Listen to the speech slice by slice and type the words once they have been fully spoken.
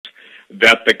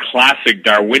that the classic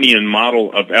Darwinian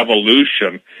model of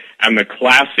evolution and the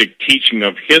classic teaching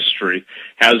of history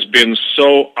has been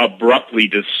so abruptly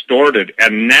distorted,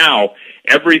 and now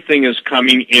everything is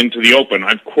coming into the open.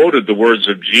 I've quoted the words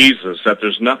of Jesus, that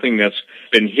there's nothing that's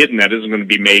been hidden that isn't going to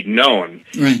be made known.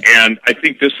 Right. And I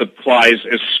think this applies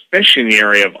especially in the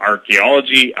area of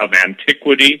archaeology, of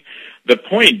antiquity. The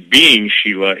point being,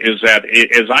 Sheila, is that,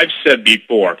 as I've said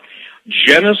before,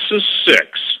 Genesis 6,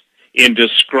 in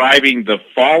describing the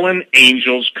fallen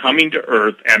angels coming to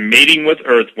earth and mating with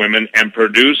earth women and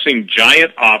producing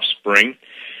giant offspring,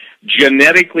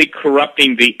 genetically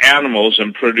corrupting the animals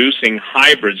and producing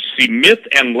hybrids. See, myth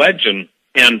and legend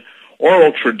and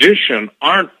oral tradition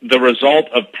aren't the result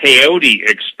of peyote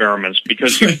experiments,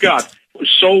 because you've got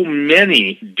so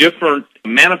many different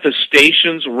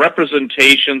manifestations,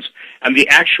 representations, and the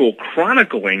actual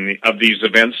chronicling of these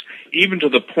events, even to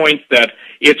the point that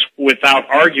it's without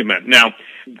argument. Now,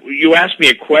 you asked me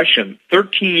a question.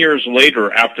 13 years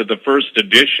later, after the first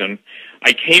edition,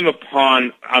 I came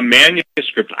upon a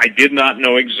manuscript I did not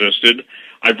know existed.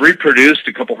 I've reproduced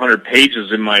a couple hundred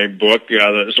pages in my book,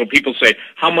 so people say,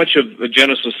 how much of the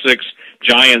Genesis 6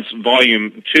 Giants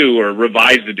Volume 2, or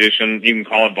revised edition, you can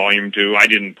call it Volume 2, I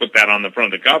didn't put that on the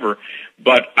front of the cover,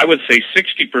 but I would say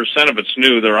 60% of it's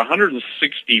new. There are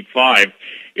 165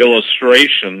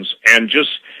 illustrations, and just,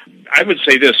 I would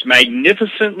say this,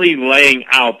 magnificently laying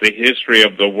out the history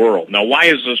of the world. Now, why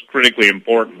is this critically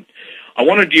important? I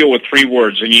want to deal with three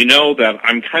words, and you know that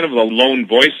I'm kind of the lone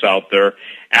voice out there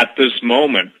at this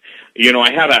moment. You know,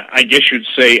 I had I guess you'd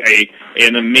say,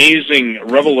 an amazing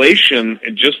revelation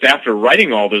just after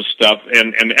writing all this stuff,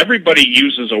 and everybody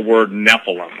uses a word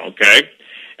Nephilim, okay?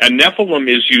 And Nephilim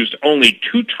is used only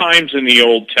 2 times in the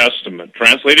Old Testament,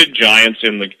 translated giants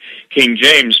in the King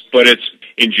James, but it's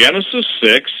in Genesis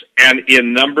 6 and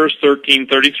in Numbers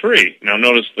 13:33. Now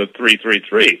notice the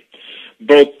 333.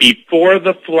 Both before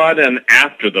the flood and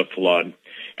after the flood.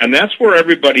 And that's where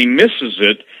everybody misses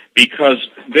it, because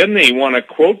then they want to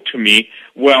quote to me,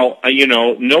 well,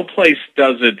 no place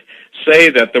does it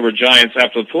say that there were giants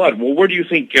after the flood. Well, where do you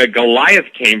think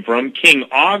Goliath came from, King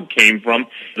Og came from,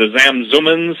 the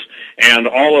Zamzummans, and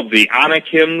all of the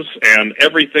Anakims, and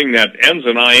everything that ends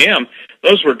in I-am?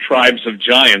 Those were tribes of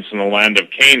giants in the land of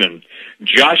Canaan.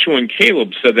 Joshua and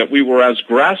Caleb said that we were as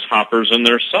grasshoppers in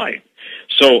their sight.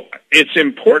 So it's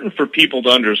important for people to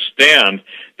understand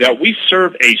that we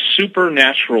serve a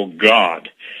supernatural God.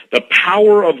 The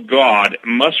power of God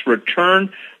must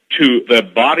return to the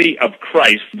body of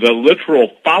Christ, the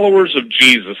literal followers of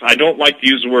Jesus. I don't like to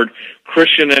use the word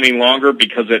Christian any longer,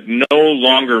 because it no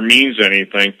longer means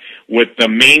anything, with the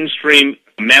mainstream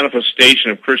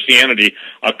manifestation of Christianity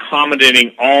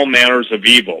accommodating all manners of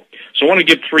evil. So I want to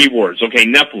give 3 words. Okay,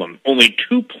 Nephilim, only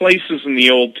 2 places in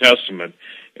the Old Testament.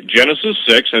 Genesis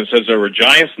 6, and it says there were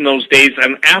giants in those days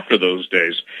and after those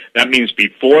days. That means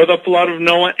before the flood of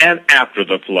Noah and after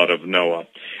the flood of Noah.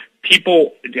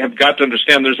 People have got to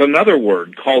understand there's another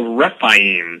word called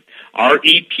Rephaim,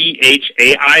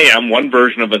 R-E-P-H-A-I-M. One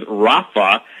version of it,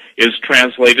 Rapha, is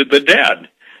translated the dead.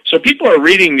 So people are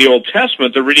reading the Old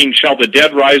Testament, they're reading, shall the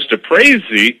dead rise to praise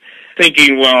thee,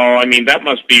 thinking, well, that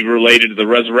must be related to the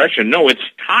resurrection. No, it's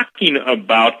talking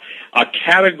about a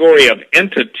category of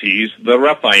entities, the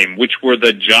Rephaim, which were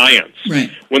the giants.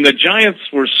 Right. When the giants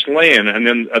were slain, and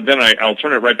then I'll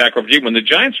turn it right back over to you. When the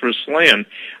giants were slain,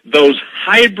 those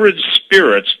hybrid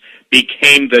spirits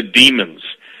became the demons.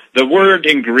 The word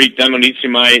in Greek,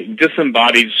 daemonissimi,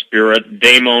 disembodied spirit,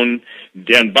 daemon.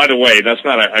 And by the way, that's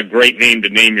not a great name to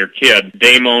name your kid.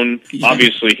 Daemon,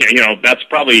 obviously, that's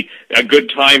probably a good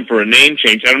time for a name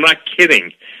change. And I'm not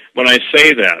kidding when I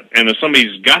say that. And if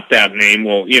somebody's got that name,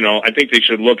 well, I think they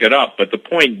should look it up. But the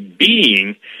point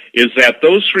being is that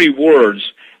those 3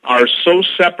 words are so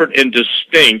separate and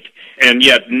distinct, and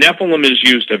yet Nephilim is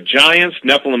used of giants,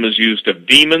 Nephilim is used of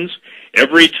demons.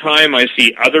 Every time I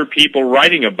see other people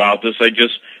writing about this, I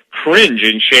just cringe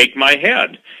and shake my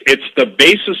head. It's the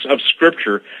basis of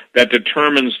Scripture that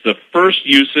determines the first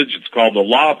usage. It's called the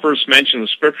law of first mention of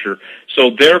Scripture.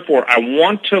 So therefore, I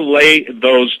want to lay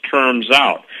those terms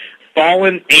out.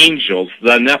 Fallen angels,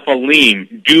 the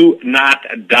Nephilim, do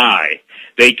not die.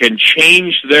 They can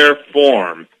change their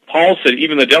form. Paul said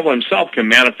even the devil himself can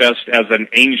manifest as an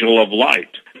angel of light.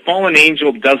 Fallen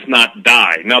angel does not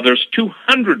die. Now, there's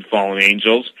 200 fallen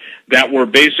angels that were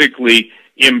basically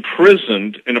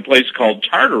imprisoned in a place called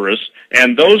Tartarus,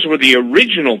 and those were the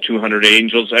original 200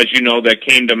 angels, as you know, that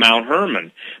came to Mount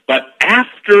Hermon. But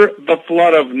after the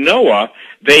flood of Noah,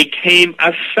 they came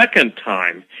a second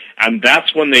time, and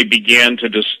that's when they began to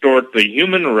distort the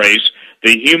human race.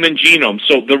 the human genome.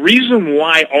 So the reason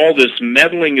why all this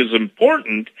meddling is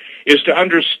important is to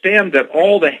understand that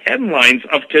all the headlines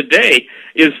of today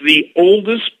is the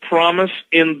oldest promise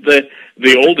in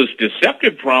the oldest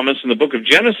deceptive promise in the book of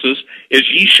Genesis is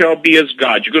ye shall be as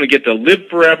God. You're going to get to live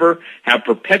forever, have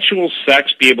perpetual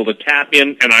sex, be able to tap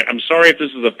in, and I'm sorry if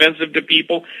this is offensive to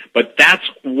people, but that's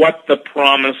what the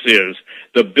promise is.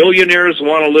 The billionaires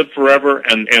want to live forever,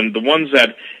 and the ones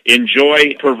that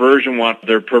enjoy perversion want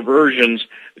their perversions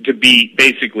to be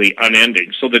basically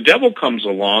unending. So the devil comes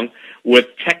along with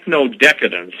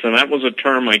techno-decadence, and that was a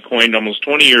term I coined almost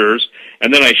 20 years,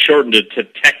 and then I shortened it to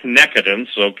technecadence,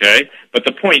 okay? But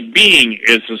the point being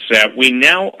is that we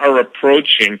now are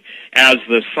approaching, as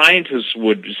the scientists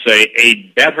would say,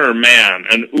 a better man,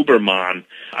 an Uberman,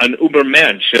 an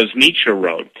Ubermensch, as Nietzsche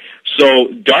wrote. So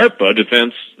DARPA,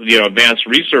 Advanced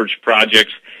Research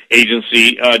Projects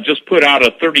Agency, just put out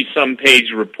a 30-some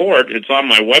page report. It's on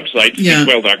my website,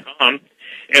 Quayle.com,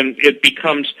 and it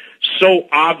becomes so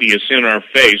obvious in our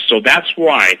face. So that's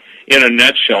why, in a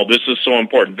nutshell, this is so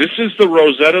important. This is the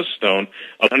Rosetta Stone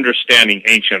of understanding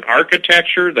ancient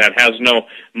architecture that has no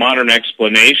modern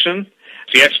explanation.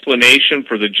 It's the explanation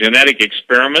for the genetic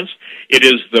experiments. It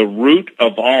is the root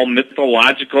of all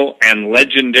mythological and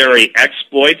legendary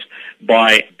exploits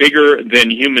by bigger than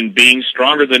human beings,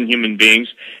 stronger than human beings.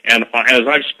 And as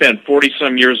I've spent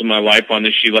 40-some years of my life on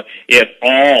this, Sheila, it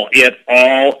all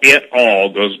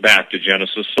goes back to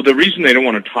Genesis. So the reason they don't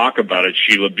want to talk about it,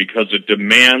 Sheila, because it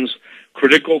demands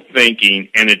critical thinking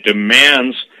and it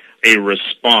demands a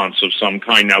response of some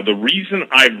kind. Now, the reason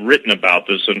I've written about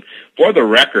this, and for the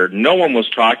record, no one was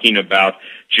talking about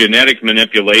genetic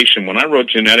manipulation. When I wrote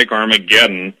Genetic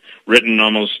Armageddon, written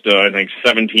almost,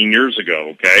 17 years ago,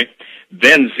 okay?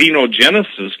 Then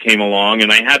xenogenesis came along,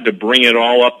 and I had to bring it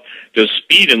all up to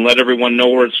speed and let everyone know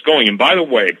where it's going. And by the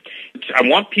way, I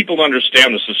want people to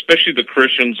understand this, especially the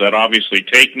Christians that obviously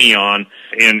take me on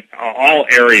in all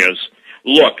areas.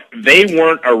 Look, they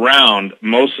weren't around,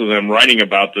 most of them, writing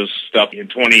about this stuff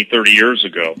 20, 30 years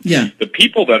ago. Yeah. The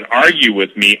people that argue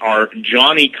with me are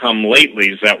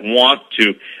Johnny-come-latelys that want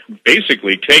to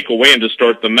basically take away and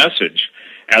distort the message.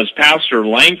 As Pastor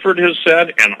Langford has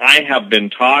said, and I have been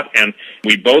taught, and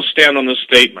we both stand on this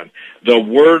statement, the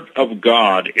Word of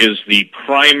God is the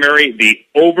primary, the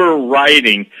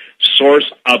overriding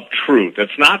source of truth.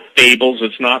 It's not fables,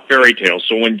 it's not fairy tales.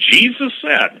 So when Jesus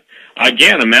said,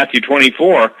 again in Matthew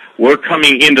 24, we're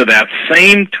coming into that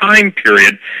same time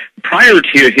period prior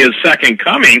to his second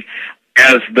coming,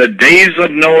 as the days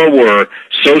of Noah were,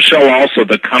 so shall also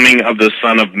the coming of the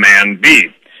Son of Man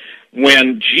be.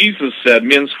 When Jesus said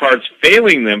men's hearts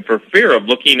failing them for fear of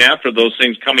looking after those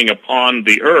things coming upon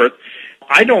the earth,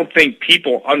 I don't think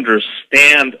people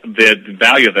understand the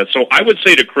value of that. So I would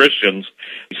say to Christians,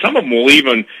 some of them will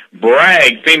even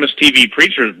brag, famous TV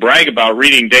preachers brag about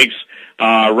reading Dake's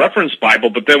reference Bible,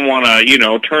 but then want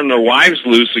to, turn their wives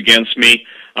loose against me.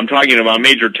 I'm talking about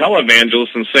major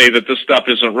televangelists, and say that this stuff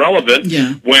isn't relevant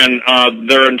when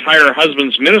their entire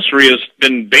husband's ministry has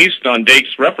been based on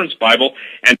Dake's reference Bible.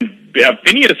 And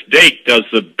Phineas Dake does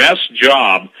the best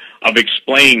job of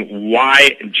explaining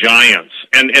why giants.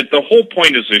 And the whole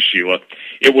point is this, Sheila.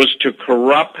 It was to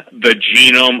corrupt the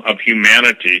genome of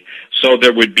humanity so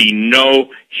there would be no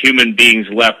human beings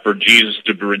left for Jesus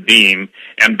to redeem.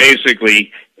 And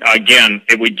basically, again,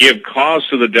 it would give cause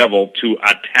to the devil to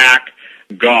attack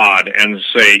God and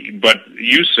say, but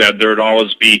you said there'd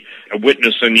always be a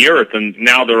witness in the earth, and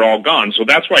now they're all gone. So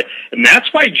that's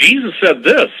why Jesus said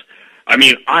this. I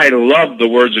mean, I love the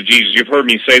words of Jesus. You've heard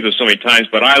me say this so many times,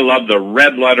 but I love the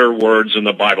red letter words in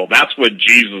the Bible. That's what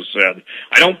Jesus said.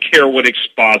 I don't care what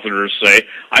expositors say.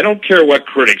 I don't care what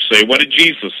critics say. What did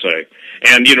Jesus say?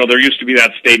 And, there used to be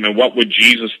that statement, what would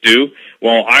Jesus do?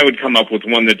 Well, I would come up with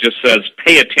one that just says,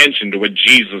 pay attention to what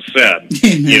Jesus said,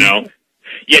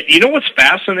 Yet, you know what's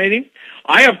fascinating?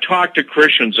 I have talked to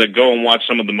Christians that go and watch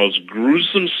some of the most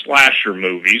gruesome slasher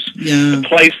movies,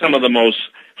 play some of the most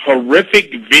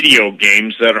horrific video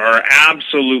games that are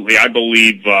absolutely, I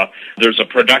believe, there's a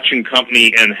production company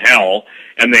in hell,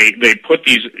 and they put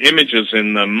these images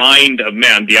in the mind of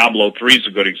man. Diablo 3 is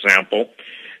a good example.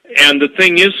 And the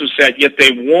thing is that yet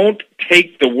they won't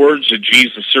take the words of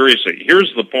Jesus seriously.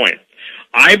 Here's the point.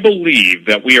 I believe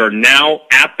that we are now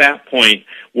at that point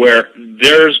where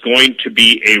there's going to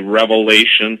be a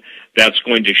revelation that's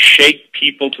going to shake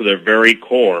people to their very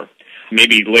core.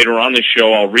 Maybe later on the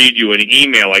show I'll read you an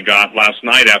email I got last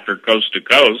night after Coast to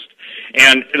Coast.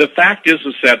 And the fact is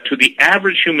that to the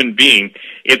average human being,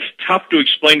 it's tough to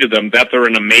explain to them that they're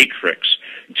in a matrix.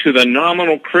 to the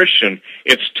nominal Christian,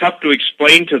 it's tough to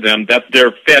explain to them that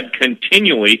they're fed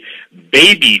continually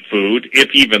baby food, if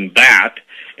even that.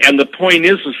 And the point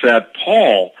is that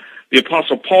Paul, the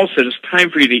Apostle Paul, said it's time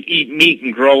for you to eat meat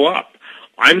and grow up.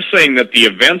 I'm saying that the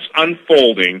events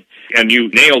unfolding, and you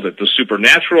nailed it, the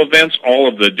supernatural events, all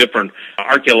of the different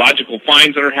archaeological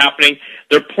finds that are happening,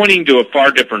 they're pointing to a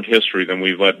far different history than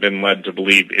we've been led to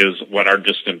believe is what our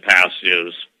distant past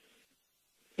is.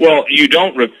 Well, you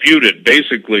don't refute it.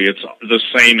 Basically, it's the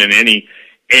same in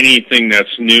anything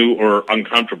that's new or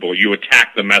uncomfortable. You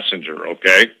attack the messenger,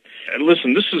 okay? And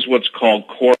listen, this is what's called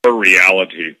core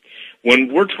reality.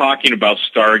 When we're talking about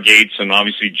stargates, and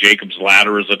obviously Jacob's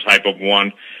Ladder is a type of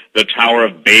one, the Tower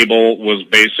of Babel was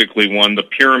basically one, the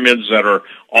pyramids that are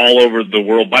all over the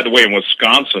world. By the way, in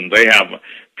Wisconsin, they have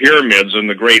pyramids in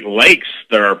the Great Lakes.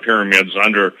 There are pyramids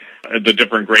under the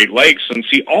different Great Lakes. And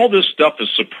see, all this stuff is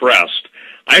suppressed.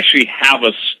 I actually have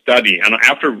a study, and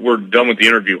after we're done with the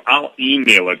interview, I'll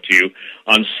email it to you,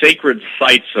 on sacred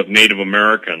sites of Native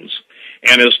Americans.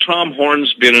 And as Tom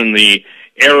Horn's been in the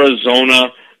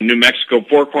Arizona, New Mexico,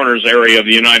 Four Corners area of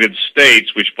the United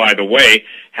States, which, by the way,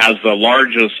 has the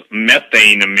largest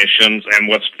methane emissions. And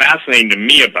what's fascinating to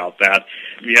me about that,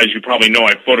 as you probably know,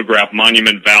 I photographed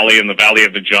Monument Valley and the Valley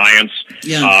of the Giants,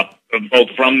 both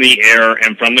from the air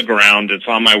and from the ground. It's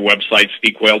on my website,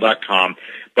 stevequayle.com.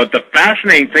 But the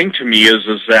fascinating thing to me is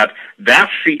that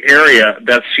that's the area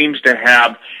that seems to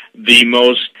have the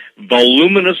most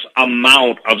voluminous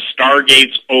amount of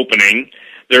stargates opening.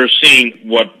 They're seeing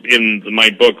what, in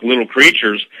my book, Little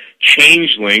Creatures,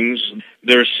 changelings.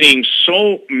 They're seeing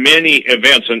so many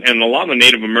events, and a lot of the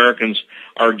Native Americans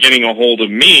are getting a hold of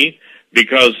me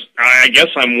because I guess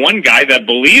I'm one guy that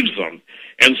believes them.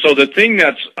 And so the thing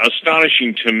that's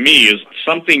astonishing to me is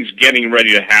something's getting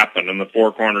ready to happen in the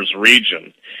Four Corners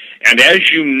region. And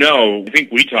as you know, I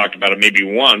think we talked about it maybe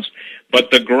once,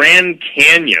 but the Grand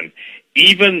Canyon,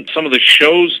 even some of the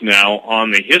shows now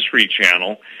on the History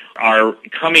Channel are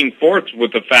coming forth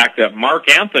with the fact that Mark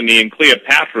Antony and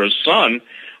Cleopatra's son,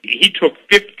 he took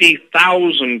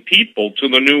 50,000 people to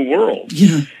the New World.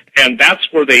 Yeah. And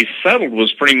that's where they settled,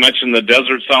 was pretty much in the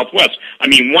desert Southwest. I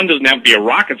mean, one doesn't have to be a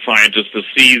rocket scientist to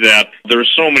see that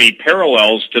there's so many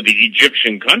parallels to the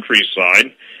Egyptian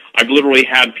countryside. I've literally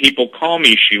had people call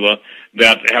me, Sheila,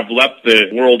 that have left the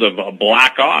world of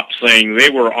black ops, saying they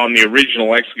were on the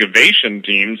original excavation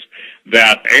teams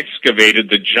that excavated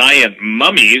the giant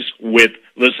mummies with,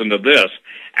 listen to this,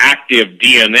 active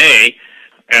DNA.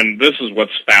 And this is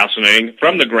what's fascinating,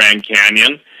 from the Grand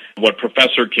Canyon, what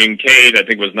Professor Kincaid, I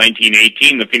think it was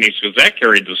 1918, the Phoenix Gazette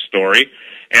carried the story,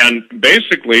 and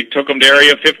basically took them to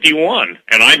Area 51.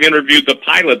 And I've interviewed the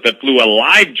pilot that flew a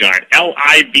live giant,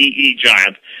 L-I-V-E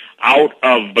giant, out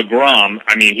of Bagram.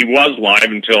 I mean, he was live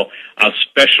until a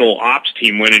special ops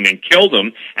team went in and killed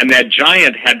him, and that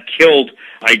giant had killed,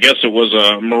 I guess it was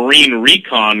a Marine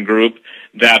recon group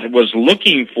that was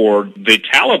looking for the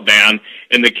Taliban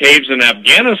in the caves in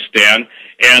Afghanistan,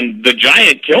 and the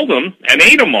giant killed them and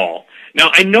ate them all. Now,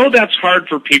 I know that's hard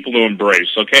for people to embrace,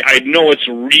 okay? I know it's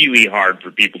really hard for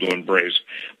people to embrace,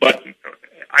 but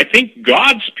I think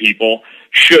God's people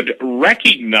should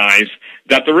recognize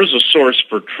that there is a source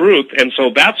for truth, and so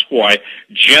that's why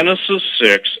Genesis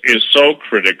 6 is so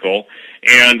critical.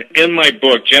 And in my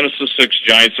book, Genesis 6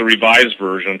 Giants, the revised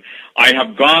version, I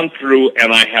have gone through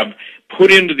and I have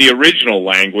put into the original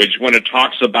language when it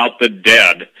talks about the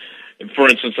dead. For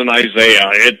instance, in Isaiah,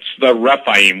 it's the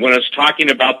Rephaim. When it's talking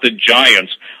about the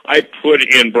giants, I put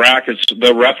in brackets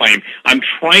the Rephaim. I'm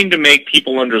trying to make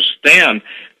people understand.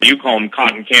 You call them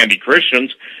cotton candy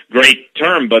Christians, great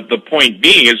term, but the point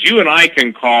being is you and I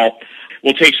can call,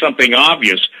 we'll take something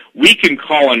obvious. We can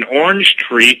call an orange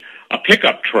tree a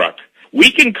pickup truck.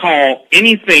 We can call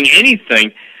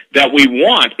anything that we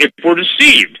want if we're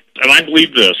deceived. And I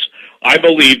believe this. I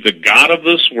believe the God of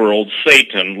this world,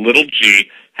 Satan, little g,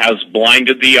 has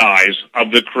blinded the eyes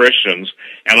of the Christians,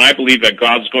 and I believe that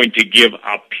God's going to give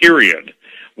a period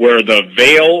where the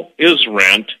veil is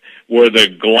rent, where the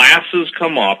glasses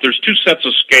come off. There's two sets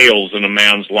of scales in a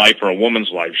man's life or a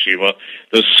woman's life, Sheila.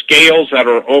 The scales that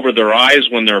are over their eyes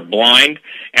when they're blind,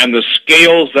 and the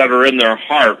scales that are in their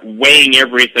heart weighing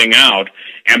everything out.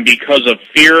 And because of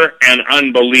fear and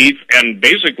unbelief and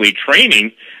basically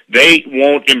training, they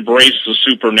won't embrace the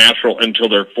supernatural until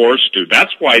they're forced to.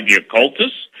 That's why the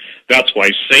occultists, that's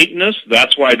why Satanists,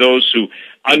 that's why those who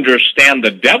understand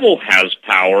the devil has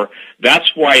power,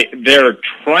 that's why they're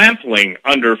trampling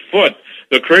underfoot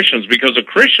the Christians, because the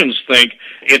Christians think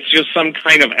it's just some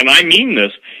kind of, and I mean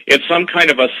this, it's some kind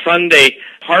of a Sunday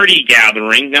party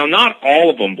gathering. Now, not all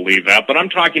of them believe that, but I'm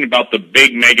talking about the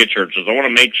big mega churches. I want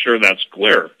to make sure that's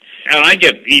clear. And I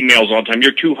get emails all the time,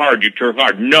 you're too hard, you're too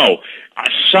hard. No,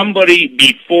 somebody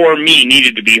before me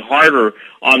needed to be harder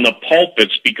on the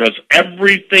pulpits because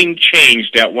everything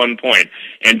changed at one point.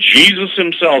 And Jesus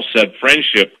himself said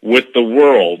friendship with the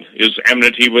world is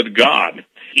enmity with God.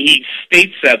 He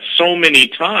states that so many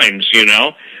times, you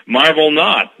know. Marvel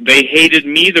not. They hated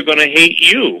me, they're going to hate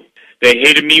you. They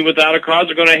hated me without a cause,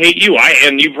 they're going to hate you.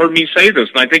 And you've heard me say this,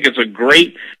 and I think it's a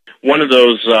great, one of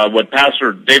those, what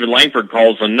Pastor David Langford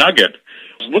calls a nugget.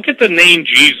 Look at the name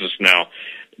Jesus now.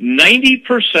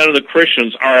 90% of the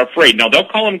Christians are afraid. Now, they'll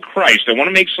call him Christ. I want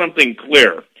to make something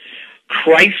clear.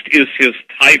 Christ is his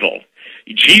title.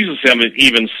 Jesus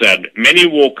even said, many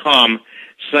will come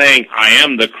saying, I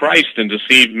am the Christ, and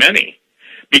deceive many.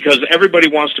 Because everybody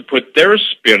wants to put their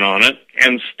spin on it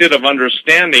instead of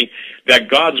understanding that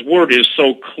God's word is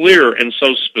so clear and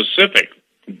so specific.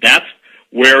 That's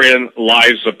wherein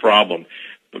lies the problem.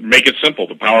 Make it simple.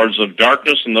 The powers of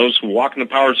darkness and those who walk in the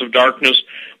powers of darkness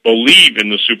believe in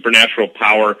the supernatural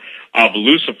power of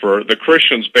Lucifer. The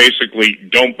Christians basically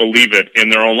don't believe it in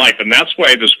their own life. And that's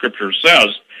why the scripture says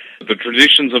the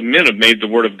traditions of men have made the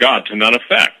word of God to none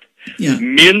effect. Yeah.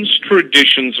 Men's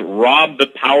traditions rob the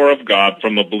power of God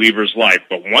from a believer's life.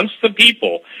 But once the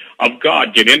people of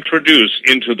God get introduced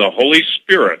into the Holy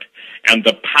Spirit and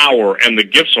the power and the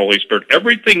gifts of the Holy Spirit,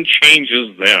 everything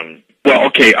changes then. Well,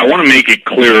 okay, I want to make it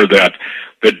clear that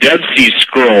the Dead Sea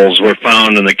Scrolls were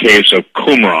found in the caves of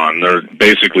Qumran. They're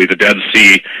basically, the Dead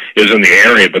Sea is in the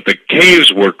area, but the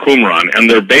caves were Qumran, and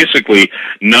they're basically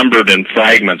numbered in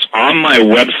fragments on my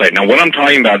website. Now, what I'm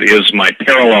talking about is my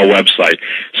parallel website.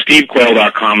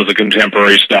 SteveQuayle.com is the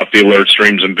contemporary stuff, the alert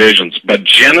streams and visions. But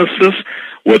Genesis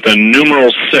with a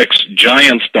numeral 6,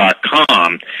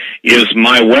 giants.com, is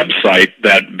my website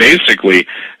that basically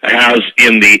has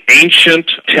in the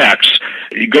ancient texts,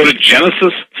 you go to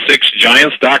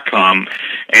Genesis6giants.com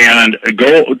and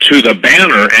go to the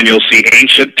banner and you'll see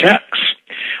ancient texts.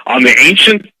 On the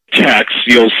ancient texts,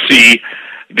 you'll see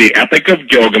the Epic of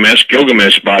Gilgamesh.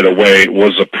 Gilgamesh, by the way,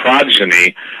 was a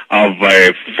progeny of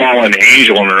a fallen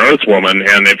angel and an earth woman,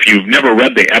 and if you've never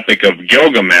read the Epic of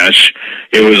Gilgamesh,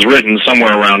 it was written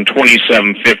somewhere around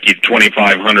 2750 to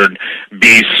 2500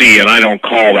 BC, and I don't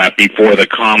call that before the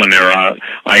Common Era.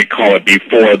 I call it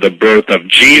before the birth of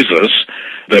Jesus.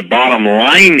 The bottom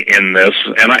line in this,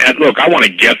 and look, I want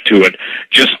to get to it,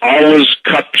 just always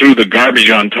cut through the garbage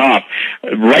on top.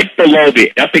 Right below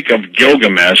the Epic of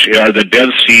Gilgamesh are the Dead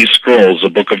Sea Scrolls, the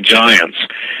Book of Giants.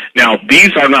 Now,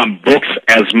 these are not books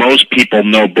as most people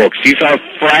know books. These are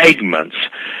fragments.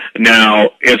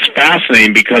 Now, it's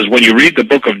fascinating because when you read the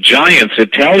Book of Giants,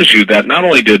 it tells you that not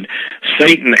only did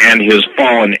Satan and his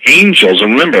fallen angels,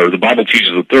 and remember, the Bible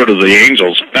teaches a third of the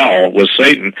angels fell with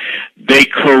Satan, they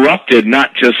corrupted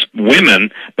not just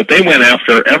women, but they went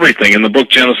after everything. In the book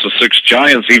Genesis 6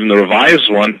 Giants, even the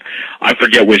revised one, I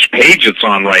forget which page it's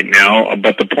on right now,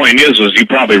 but the point is you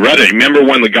probably read it. Remember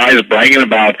when the guy is bragging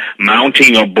about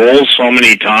mounting a bull so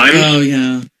many times? Oh,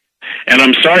 yeah. And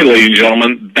I'm sorry, ladies and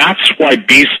gentlemen, that's why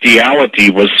bestiality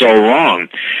was so wrong.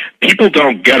 People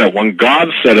don't get it. When God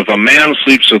said if a man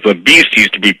sleeps with a beast, he's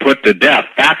to be put to death,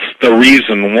 that's the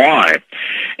reason why.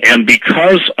 And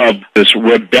because of this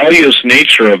rebellious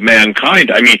nature of mankind,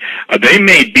 I mean, they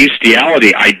made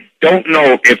bestiality, I don't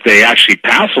know if they actually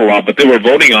passed a law, but they were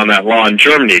voting on that law in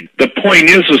Germany. The point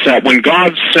is that when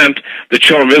God sent the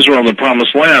children of Israel in the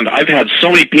Promised Land, I've had so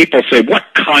many people say, what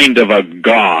kind of a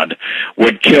God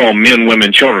would kill men,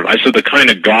 women, children? I said, the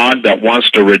kind of God that wants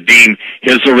to redeem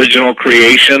his original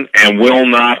creation and will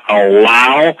not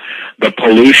allow the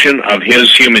pollution of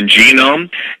his human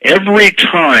genome. Every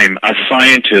time a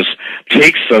scientist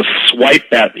takes a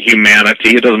swipe at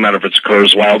humanity, it doesn't matter if it's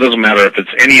Kurzweil, it doesn't matter if it's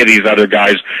any of these other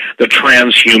guys, the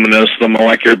transhumanists, the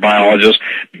molecular biologists,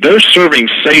 they're serving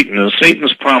Satan, and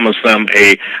Satan's promised them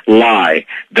a lie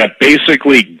that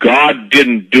basically God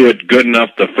didn't do it good enough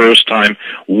the first time.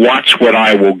 Watch what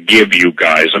I will give you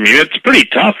guys. I mean, it's pretty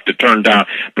tough to turn down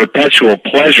perpetual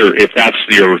pleasure if that's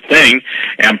your thing,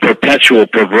 and perpetual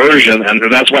perversion,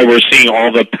 and that's why we're seeing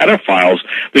all the pedophiles,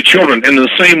 the children, in the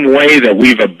same way that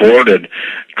we've aborted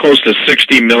close to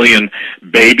 60 million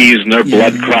babies and their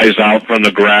blood cries out from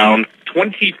the ground.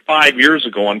 25 years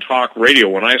ago on talk radio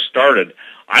when I started,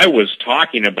 I was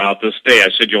talking about this day. I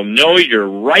said, you'll know you're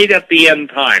right at the end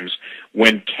times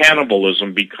when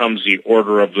cannibalism becomes the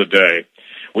order of the day.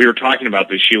 We were talking about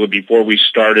this, Sheila, before we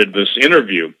started this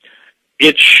interview.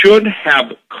 It should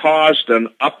have caused an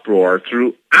uproar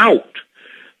throughout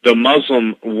the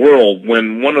Muslim world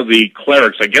when one of the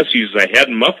clerics, I guess he's the head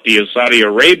mufti of Saudi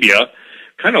Arabia,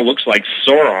 kind of looks like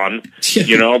Sauron,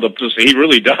 you know, he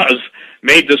really does,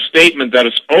 made the statement that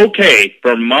it's okay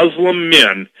for Muslim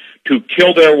men to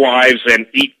kill their wives and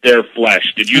eat their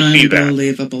flesh. Did you see that?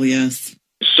 Unbelievable, yes.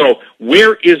 So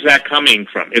where is that coming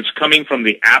from? It's coming from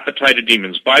the appetite of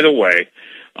demons. By the way,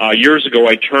 years ago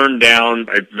I turned down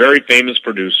a very famous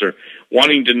producer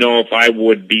wanting to know if I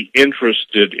would be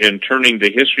interested in turning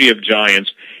the history of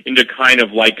giants into kind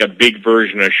of like a big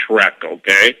version of Shrek,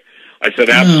 okay? I said,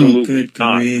 absolutely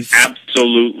not.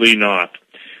 Absolutely not.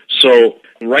 So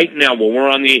right now, while we're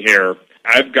on the air,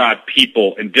 I've got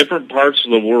people in different parts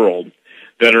of the world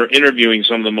that are interviewing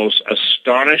some of the most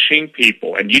astonishing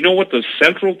people. And you know what the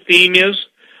central theme is?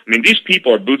 I mean, these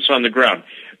people are boots on the ground.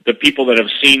 The people that have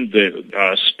seen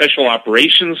the special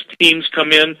operations teams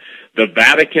come in, the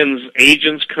Vatican's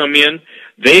agents come in,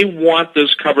 they want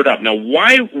this covered up. Now,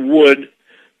 why would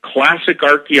classic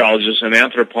archaeologists and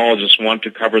anthropologists want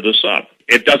to cover this up?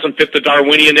 It doesn't fit the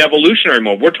Darwinian evolutionary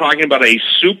mode. We're talking about a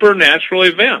supernatural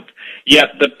event.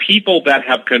 Yet the people that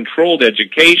have controlled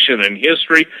education and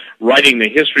history, writing the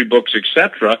history books,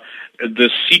 etc.,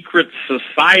 the secret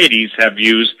societies have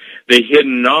used the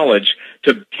hidden knowledge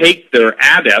to take their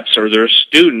adepts or their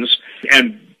students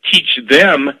and teach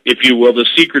them, if you will, the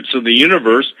secrets of the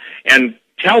universe and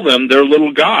tell them they're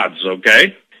little gods,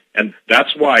 okay? And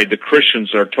that's why the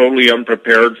Christians are totally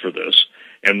unprepared for this.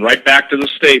 And right back to the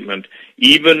statement,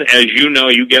 even as you know,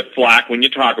 you get flack when you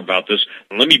talk about this.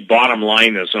 And let me bottom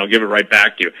line this, and I'll give it right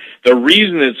back to you. The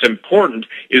reason it's important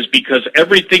is because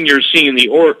everything you're seeing in the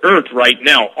earth right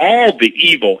now, all the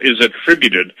evil is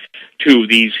attributed to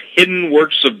these hidden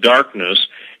works of darkness.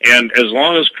 And as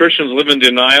long as Christians live in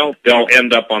denial, they'll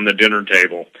end up on the dinner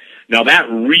table. Now, that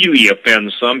really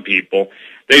offends some people.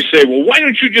 They say, well, why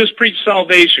don't you just preach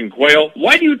salvation, Quayle?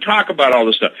 Why do you talk about all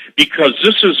this stuff? Because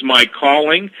this is my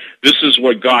calling. This is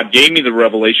what God gave me, the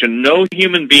revelation. No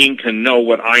human being can know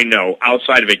what I know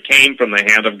outside of it came from the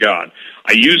hand of God.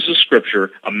 I use the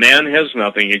scripture, a man has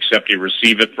nothing except he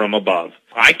receive it from above.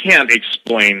 I can't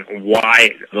explain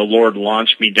why the Lord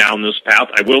launched me down this path.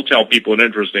 I will tell people an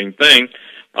interesting thing.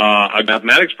 A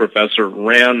mathematics professor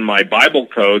ran my Bible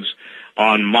codes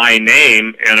on my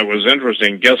name, and it was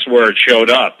interesting. Guess where it showed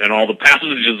up? In all the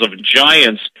passages of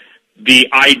giants. The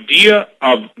idea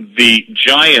of the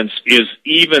giants is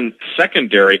even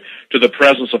secondary to the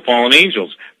presence of fallen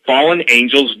angels. Fallen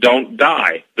angels don't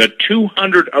die. The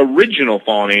 200 original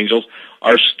fallen angels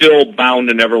are still bound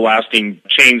in everlasting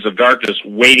chains of darkness,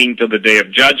 waiting to the day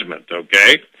of judgment,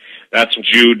 okay? That's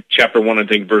Jude chapter 1, I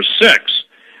think, verse 6.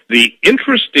 The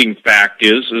interesting fact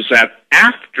is that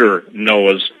after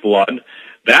Noah's flood,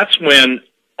 that's when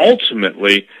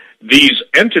ultimately these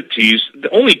entities,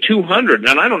 only 200,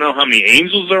 and I don't know how many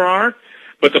angels there are,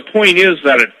 but the point is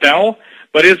that it fell,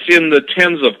 but it's in the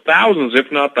tens of thousands,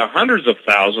 if not the hundreds of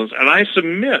thousands, and I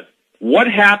submit, what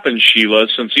happens, Sheila,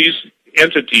 since these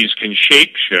entities can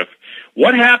shapeshift,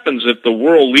 what happens if the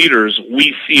world leaders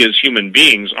we see as human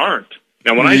beings aren't?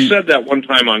 Now, when I said that one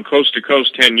time on Coast to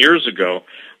Coast 10 years ago,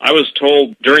 I was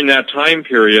told during that time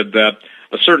period that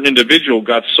a certain individual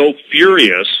got so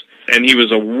furious, and he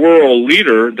was a world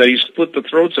leader, that he split the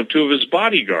throats of 2 of his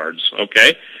bodyguards,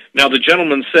 okay? Now, the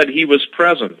gentleman said he was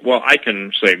present. Well, I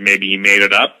can say maybe he made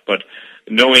it up, but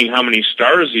knowing how many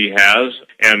stars he has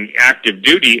and active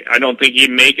duty, I don't think he'd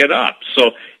make it up.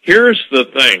 So here's the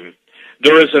thing.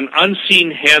 There is an unseen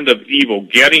hand of evil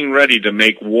getting ready to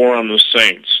make war on the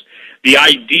saints. The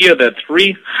idea that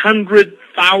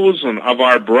 300,000 of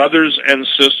our brothers and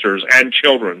sisters and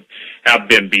children have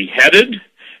been beheaded,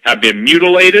 have been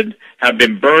mutilated, have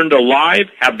been burned alive,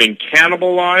 have been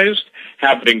cannibalized,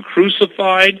 have been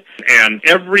crucified, and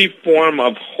every form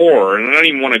of horror, and I don't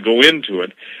even want to go into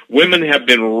it. Women have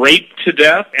been raped to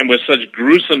death, and with such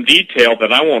gruesome detail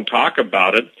that I won't talk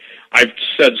about it. I've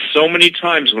said so many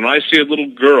times, when I see a little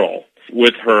girl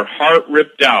with her heart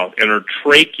ripped out and her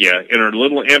trachea in her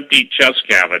little empty chest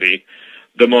cavity,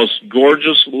 the most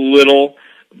gorgeous little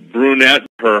brunette,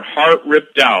 her heart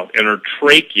ripped out and her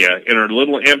trachea in her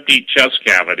little empty chest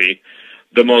cavity,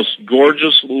 the most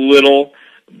gorgeous little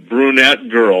brunette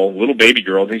girl, little baby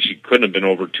girl, I think she couldn't have been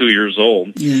over 2 years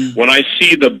old. Yeah. When I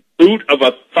see the boot of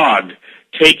a thug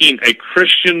taking a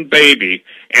Christian baby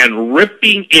and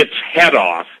ripping its head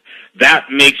off,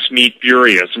 that makes me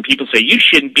furious. And people say, you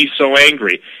shouldn't be so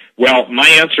angry. Well, my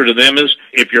answer to them is,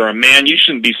 if you're a man, you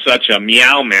shouldn't be such a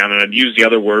meow man, and I'd use the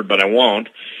other word, but I won't.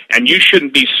 And you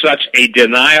shouldn't be such a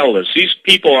denialist. These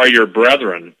people are your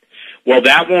brethren. Well,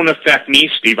 that won't affect me,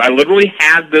 Steve. I literally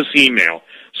had this email.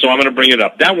 So I'm going to bring it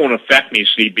up. That won't affect me,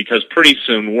 Steve, because pretty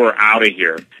soon we're out of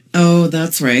here. Oh,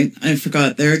 that's right. I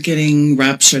forgot. They're getting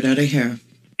raptured out of here.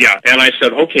 Yeah, and I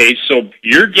said, okay, so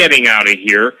you're getting out of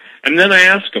here. And then I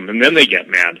ask them, and then they get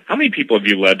mad. How many people have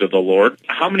you led to the Lord?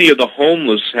 How many of the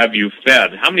homeless have you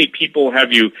fed? How many people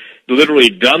have you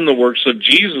literally done the works of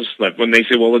Jesus? When they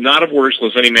say, well, not of works,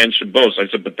 lest any man should boast. I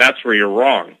said, but that's where you're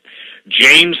wrong.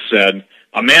 James said,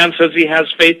 a man says he has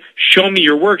faith, show me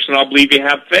your works, and I'll believe you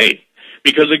have faith.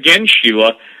 Because again,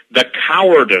 Sheila, the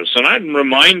cowardice, and I'd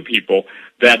remind people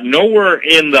that nowhere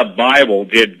in the Bible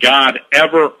did God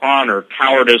ever honor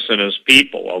cowardice in his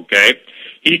people, okay?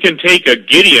 He can take a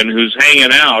Gideon who's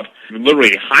hanging out,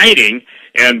 literally hiding,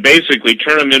 and basically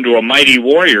turn him into a mighty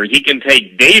warrior. He can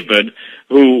take David,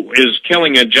 who is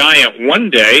killing a giant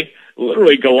one day,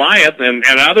 literally Goliath, and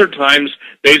other times,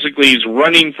 basically, he's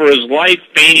running for his life,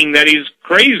 feigning that he's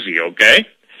crazy, okay?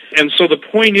 And so the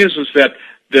point is that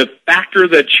the factor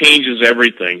that changes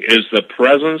everything is the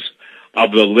presence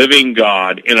of the living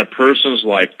God in a person's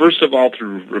life, first of all,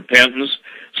 through repentance,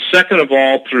 second of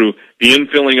all, through the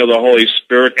infilling of the Holy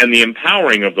Spirit and the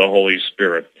empowering of the Holy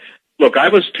Spirit. Look, I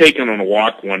was taken on a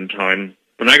walk one time.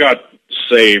 When I got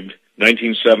saved,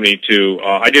 1972,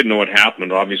 I didn't know what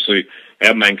happened. Obviously, I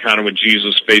had my encounter with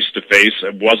Jesus face to face.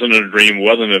 It wasn't a dream, it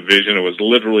wasn't a vision. It was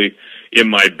literally in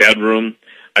my bedroom.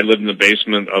 I lived in the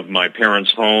basement of my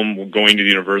parents' home, going to the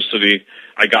university.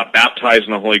 I got baptized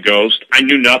in the Holy Ghost. I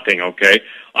knew nothing, okay?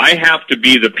 I have to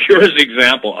be the purest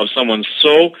example of someone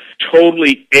so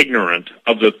totally ignorant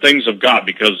of the things of God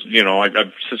because,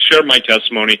 I've shared my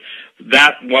testimony.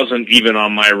 That wasn't even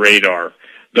on my radar.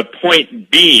 The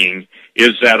point being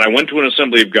is that I went to an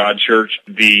Assembly of God church.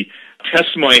 The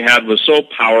testimony I had was so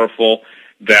powerful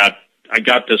that I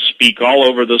got to speak all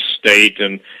over the state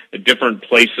and different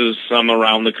places, some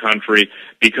around the country,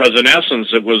 because in essence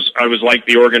I was like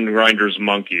the organ grinder's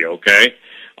monkey, okay?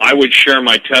 I would share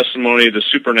my testimony, the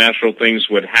supernatural things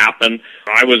would happen.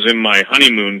 I was in my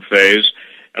honeymoon phase.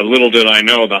 Little did I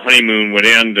know the honeymoon would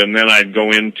end and then I'd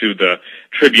go into the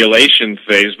tribulation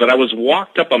phase. But I was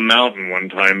walked up a mountain one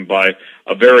time by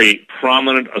a very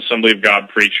prominent Assembly of God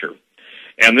preacher.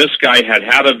 And this guy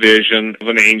had a vision of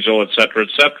an angel, et cetera, et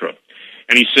cetera.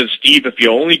 And he said, Steve, if you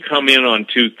only come in on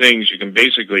two things, you can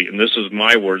basically, and this is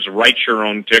my words, write your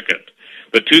own ticket.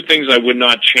 The two things I would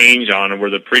not change on were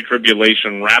the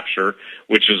pre-tribulation rapture,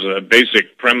 which is a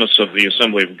basic premise of the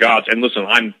Assembly of God. And listen,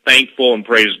 I'm thankful and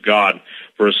praise God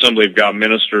for Assembly of God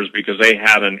ministers because they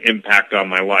had an impact on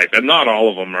my life. And not all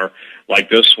of them are like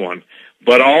this one.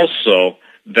 But also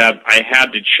that I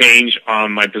had to change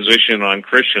on my position on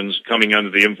Christians coming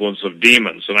under the influence of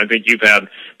demons. And I think you've had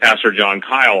Pastor John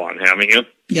Quayle on, haven't you?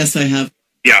 Yes, I have.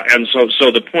 Yeah, and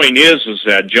so the point is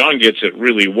that John gets it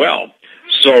really well.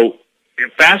 So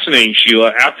fascinating,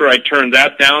 Sheila. After I turned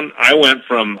that down, I went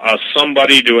from a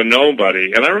somebody to a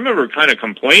nobody. And I remember kind of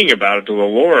complaining about it to the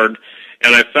Lord.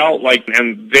 And I felt like,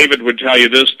 and David would tell you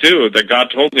this too, that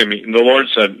God told him, and the Lord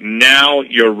said, now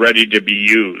you're ready to be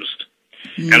used.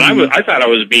 Mm-hmm. And I thought I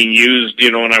was being used,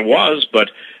 and I was, but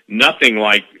nothing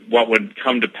like what would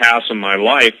come to pass in my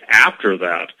life after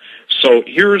that. So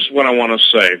here's what I want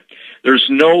to say. There's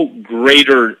no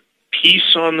greater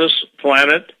peace on this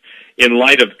planet in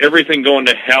light of everything going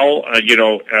to hell.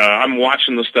 I'm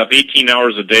watching the stuff 18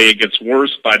 hours a day. It gets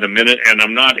worse by the minute, and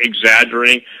I'm not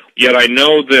exaggerating. Yet I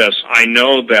know this. I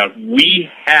know that we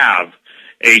have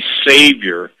a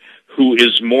Savior who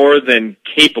is more than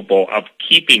capable of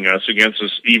keeping us against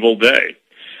this evil day.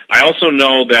 I also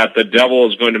know that the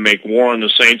devil is going to make war on the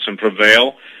saints and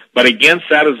prevail, but against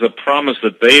that is the promise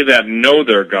that they that know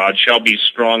their God shall be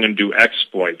strong and do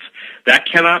exploits. That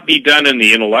cannot be done in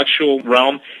the intellectual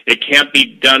realm. It can't be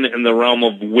done in the realm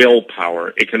of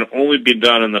willpower. It can only be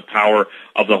done in the power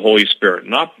of the Holy Spirit,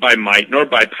 not by might nor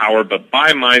by power, but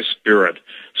by my Spirit,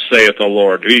 saith the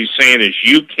Lord. What he's saying is,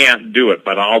 you can't do it,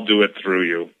 but I'll do it through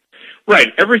you.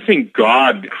 Right, everything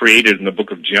God created in the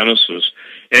book of Genesis,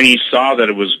 and he saw that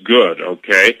it was good,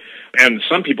 okay? And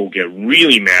some people get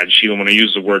really mad, Sheila, when I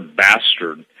use the word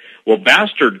bastard. Well,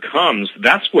 bastard comes,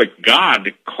 that's what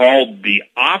God called the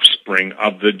offspring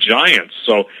of the giants.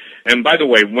 So, and by the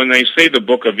way, when they say the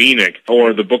book of Enoch,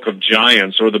 or the book of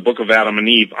giants, or the book of Adam and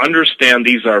Eve, understand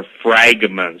these are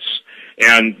fragments.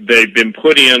 And they've been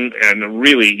put in, and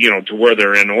really, to where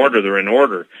they're in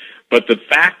order. But the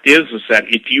fact is that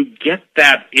if you get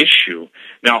that issue,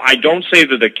 now I don't say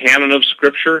that the canon of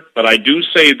Scripture, but I do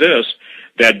say this,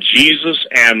 that Jesus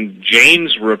and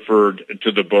James referred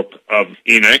to the book of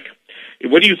Enoch.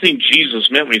 What do you think Jesus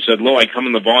meant when he said, lo, I come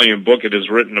in the volume book, it is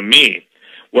written of me?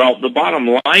 Well, the bottom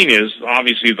line is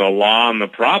obviously the law and the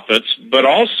prophets, but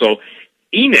also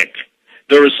Enoch.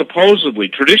 There is supposedly,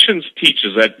 traditions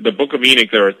teaches that the Book of Enoch,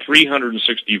 there are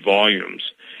 360 volumes.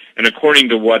 And according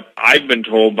to what I've been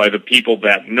told by the people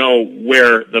that know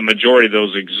where the majority of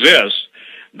those exist,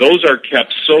 those are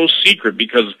kept so secret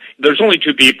because there's only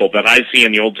two people that I see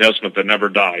in the Old Testament that never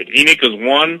died. Enoch is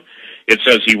one. It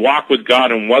says he walked with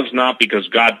God and was not because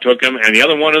God took him. And the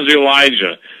other one is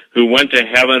Elijah, who went to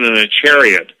heaven in a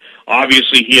chariot.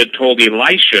 Obviously, he had told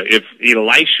Elisha, if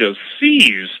Elisha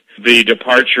sees the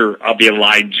departure of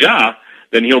Elijah,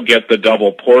 then he'll get the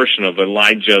double portion of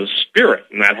Elijah's spirit.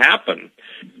 And that happened.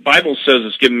 The Bible says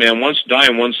it's given man once to die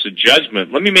and once to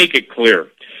judgment. Let me make it clear.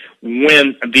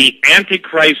 When the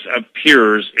Antichrist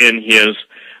appears in his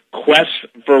quest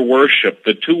for worship,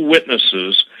 the two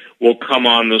witnesses will come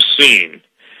on the scene.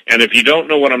 And if you don't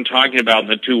know what I'm talking about,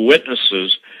 the two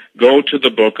witnesses, go to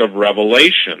the book of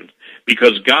Revelation,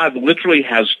 because God literally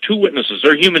has two witnesses.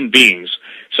 They're human beings.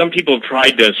 Some people have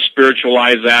tried to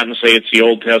spiritualize that and say it's the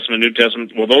Old Testament, New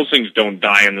Testament. Well, those things don't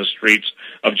die in the streets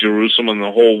of Jerusalem, and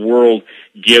the whole world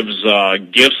gives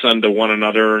gifts unto one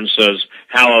another and says,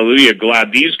 hallelujah,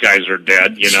 glad these guys are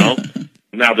dead, you know.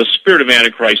 Now, the spirit of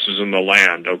Antichrist is in the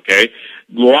land, okay?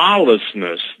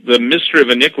 Lawlessness, the mystery of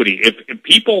iniquity. If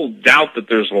people doubt that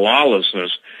there's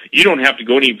lawlessness, you don't have to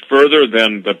go any further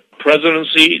than the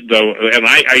presidency, though, and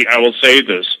I will say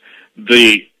this,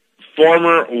 the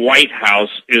former White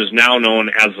House is now known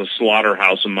as the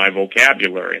slaughterhouse in my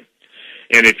vocabulary.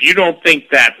 And if you don't think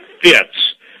that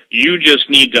fits, you just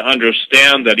need to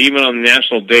understand that even on the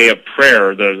National Day of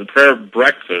Prayer, the prayer of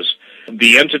breakfast,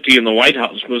 the entity in the White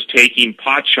House was taking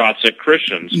pot shots at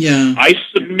Christians. Yeah. I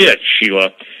submit, Sheila,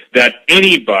 that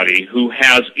anybody who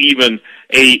has even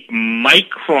a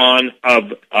micron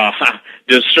of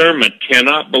discernment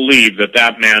cannot believe that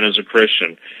that man is a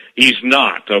Christian. He's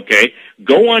not, okay?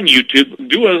 Go on YouTube,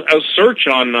 do a search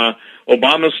on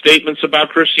Obama's statements about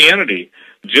Christianity.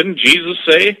 Didn't Jesus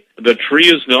say the tree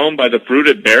is known by the fruit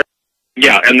it bears?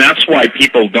 Yeah, and that's why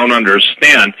people don't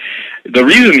understand. The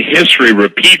reason history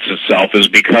repeats itself is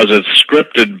because it's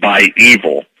scripted by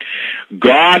evil.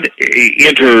 God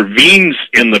intervenes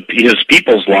in his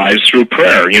people's lives through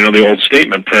prayer. You know, the old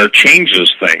statement, prayer changes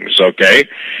things, okay?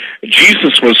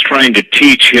 Jesus was trying to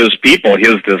teach his people,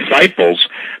 his disciples,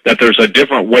 that there's a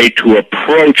different way to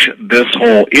approach this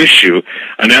whole issue,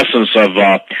 in essence of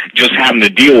just having to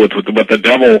deal with what the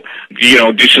devil, you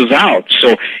know, dishes out.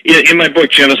 So in my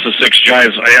book, Genesis 6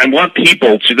 Giants, I want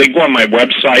people to, they go on my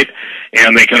website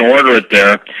and they can order it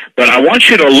there, but I want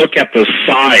you to look at the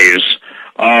size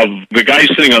of the guy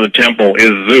sitting on the temple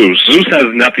is Zeus. Zeus has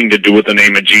nothing to do with the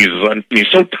name of Jesus. I'm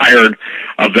so tired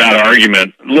of that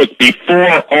argument. Look,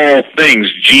 before all things,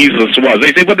 Jesus was.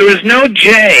 They say, but there is no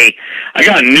J. I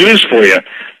got news for you.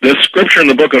 The scripture in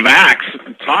the book of Acts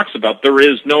talks about there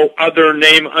is no other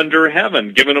name under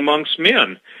heaven given amongst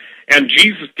men. And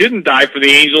Jesus didn't die for the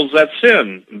angels that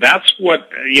sin. That's what,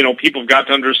 you know, people have got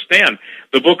to understand.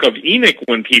 The book of Enoch,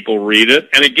 when people read it,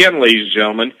 and again, ladies and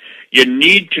gentlemen, you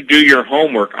need to do your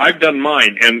homework. I've done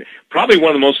mine, and probably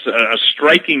one of the most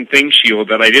striking things, Sheila,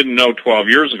 that I didn't know 12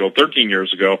 years ago, 13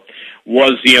 years ago,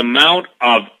 was the amount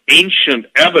of ancient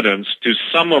evidence to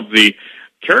some of the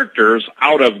characters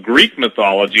out of Greek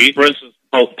mythology. For instance,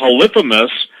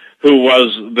 Polyphemus, who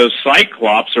was the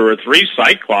Cyclops, or three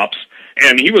Cyclops,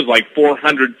 and he was like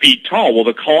 400 feet tall. Well,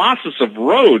 the Colossus of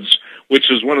Rhodes, which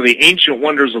is one of the ancient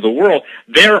wonders of the world,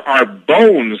 there are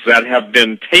bones that have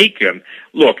been taken.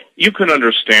 Look, you can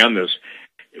understand this.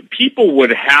 People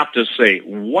would have to say,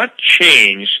 what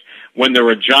changed when there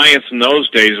were giants in those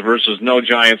days versus no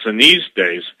giants in these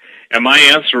days? And my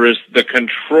answer is the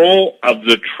control of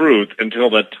the truth until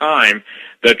the time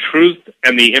the truth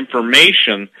and the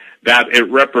information that it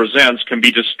represents can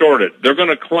be distorted. They're going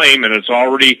to claim, and it's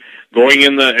already going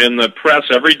in the press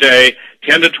every day,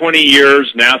 10 to 20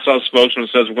 years, NASA spokesman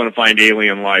says we're going to find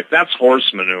alien life. That's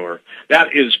horse manure.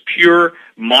 That is pure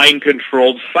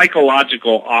mind-controlled,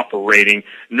 psychological operating,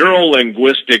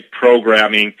 neuro-linguistic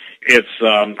programming. It's,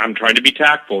 I'm trying to be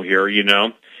tactful here, you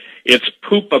know. It's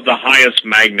poop of the highest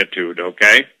magnitude,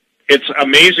 okay? It's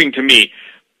amazing to me.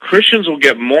 Christians will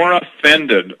get more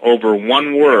offended over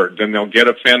one word than they'll get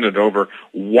offended over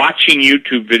watching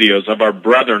YouTube videos of our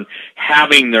brethren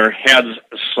having their heads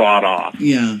sawed off.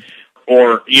 Yeah.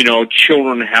 Or, you know,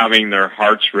 children having their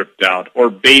hearts ripped out, or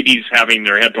babies having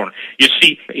their head torn. You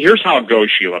see, here's how it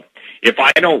goes, Sheila. If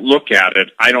I don't look at it,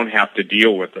 I don't have to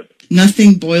deal with it.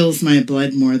 Nothing boils my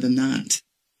blood more than that.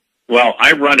 Well,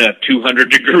 I run at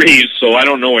 200 degrees, so I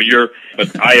don't know what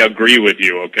but I agree with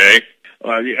you, okay?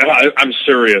 I'm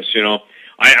serious, you know.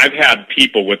 I've had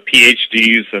people with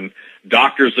PhDs and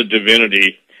doctors of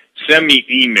divinity send me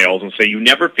emails and say, you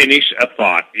never finish a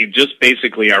thought. You just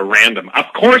basically are random. Of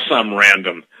course I'm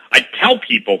random. I tell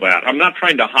people that. I'm not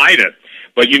trying to hide it.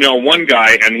 But, you know, one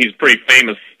guy, and he's pretty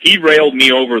famous, he railed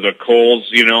me over the coals,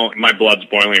 you know, my blood's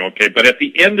boiling, okay. But at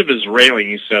the end of his railing,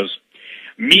 he says,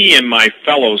 me and my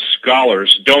fellow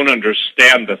scholars don't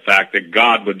understand the fact that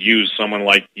God would use someone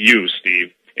like you,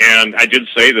 Steve. And I did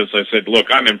say this. I said, look,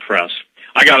 I'm impressed.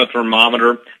 I got a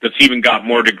thermometer that's even got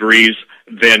more degrees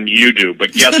than you do.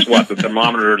 But guess what? The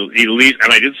thermometer, at least,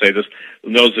 and I did say this,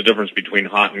 knows the difference between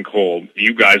hot and cold.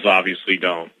 You guys obviously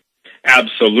don't.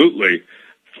 Absolutely.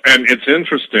 And it's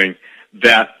interesting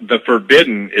that the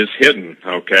forbidden is hidden,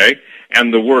 okay?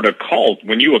 And the word occult,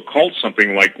 when you occult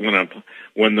something like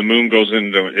when the moon goes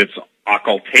into its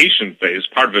occultation phase,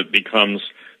 part of it becomes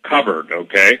covered,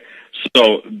 okay?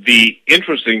 So the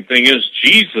interesting thing is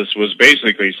Jesus was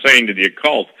basically saying to the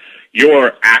occult,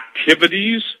 your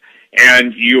activities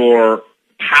and your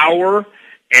power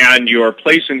and your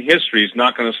place in history is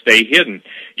not going to stay hidden.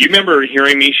 You remember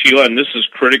hearing me, Sheila, and this is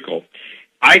critical.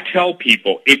 I tell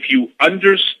people, if you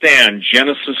understand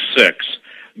Genesis 6,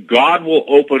 God will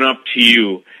open up to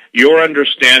you your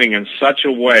understanding in such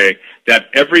a way that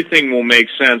everything will make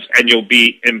sense and you'll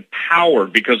be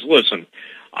empowered. Because, listen,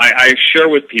 I share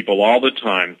with people all the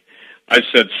time, I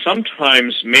said,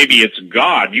 sometimes maybe it's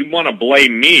God. You want to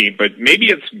blame me, but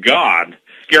maybe it's God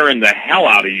scaring the hell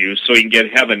out of you so he can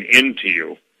get heaven into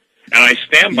you. And I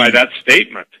stand by that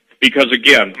statement. Because,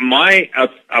 again, my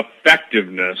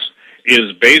effectiveness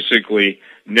is basically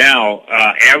now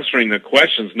answering the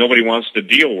questions nobody wants to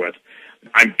deal with.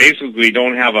 I basically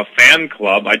don't have a fan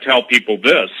club. I tell people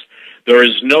this. There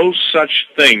is no such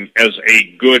thing as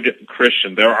a good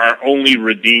Christian. There are only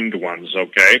redeemed ones,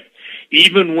 okay?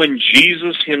 Even when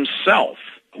Jesus himself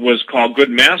was called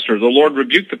good master, the Lord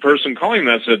rebuked the person calling him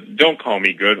that and said, don't call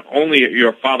me good. Only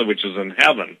your Father which is in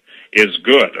heaven is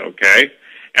good, okay?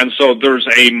 And so there's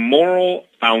a moral,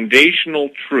 foundational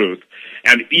truth.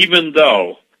 And even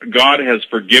though God has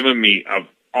forgiven me of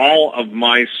all of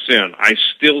my sin, I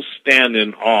still stand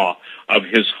in awe of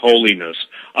his holiness,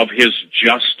 of his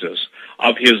justice,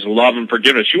 of his love and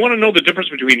forgiveness. You want to know the difference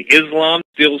between Islam?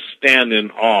 Still stand in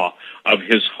awe of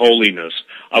his holiness,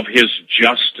 of his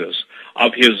justice,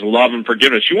 of his love and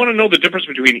forgiveness. You want to know the difference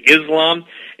between Islam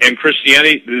and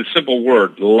Christianity? The simple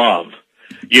word, love.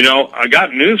 You know, I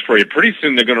got news for you. Pretty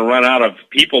soon they're going to run out of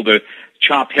people to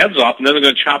chop heads off, and then they're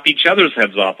going to chop each other's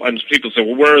heads off. And people say,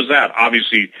 well, where is that?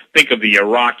 Obviously, think of the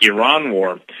Iraq-Iran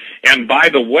war. And by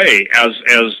the way, as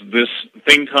this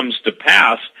thing comes to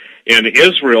pass in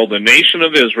Israel, the nation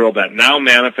of Israel that now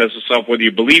manifests itself, whether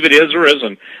you believe it is or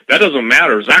isn't, that doesn't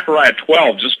matter. Zechariah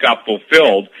 12 just got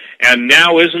fulfilled. And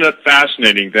now isn't it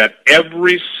fascinating that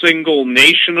every single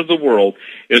nation of the world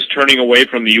is turning away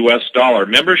from the U.S. dollar?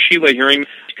 Remember, Sheila, hearing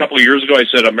a couple of years ago, I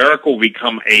said America will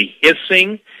become a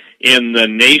hissing in the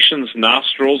nation's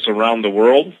nostrils around the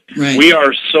world. Right. We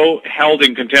are so held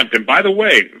in contempt. And by the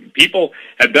way, people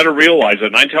had better realize it,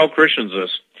 and I tell Christians this,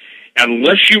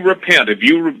 unless you repent, if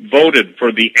you voted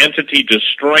for the entity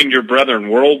destroying your brethren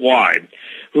worldwide,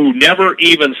 who never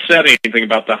even said anything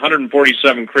about the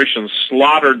 147 Christians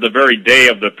slaughtered the very day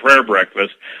of the prayer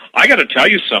breakfast, I got to tell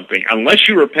you something. Unless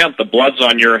you repent, the blood's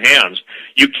on your hands.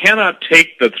 You cannot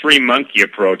take the three-monkey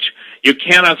approach. You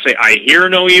cannot say, I hear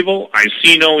no evil, I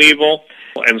see no evil,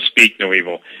 and speak no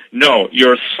evil. No,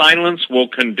 your silence will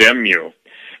condemn you.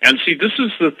 And see, this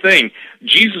is the thing.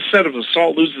 Jesus said if the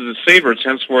salt loses its savor, it's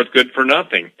henceforth good for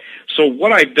nothing. So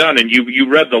what I've done, and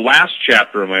you read the last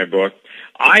chapter of my book,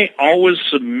 I always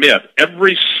submit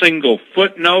every single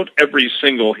footnote, every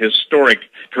single historic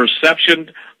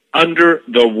perception under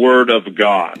the Word of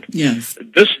God. Yes.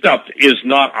 This stuff is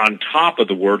not on top of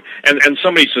the Word. And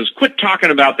somebody says, quit talking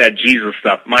about that Jesus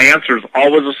stuff. My answer is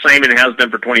always the same and has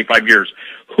been for 25 years.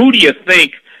 Who do you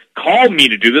think called me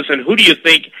to do this, and who do you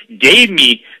think gave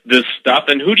me this stuff,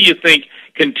 and who do you think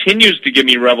continues to give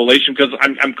me revelation? Because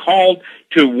I'm called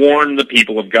to warn the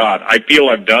people of God. I feel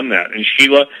I've done that. And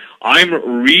Sheila,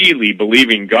 I'm really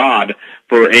believing God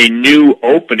for a new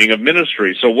opening of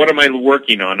ministry. So what am I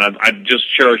working on? I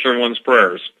just cherish everyone's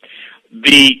prayers.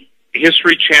 The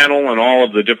History Channel and all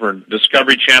of the different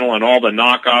Discovery Channel and all the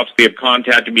knockoffs, they have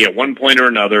contacted me at one point or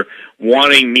another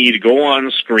wanting me to go on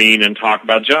screen and talk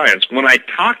about giants. When I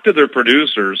talk to their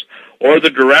producers or the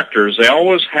directors, they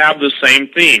always have the same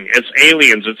theme. It's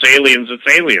aliens, it's aliens,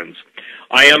 it's aliens.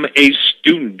 I am a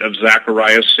student of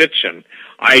Zecharia Sitchin.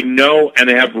 I know and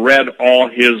have read all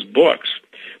his books.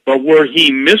 But where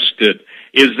he missed it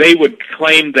is they would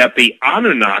claim that the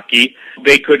Anunnaki,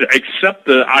 they could accept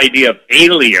the idea of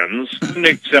aliens and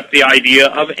accept the idea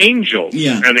of angels.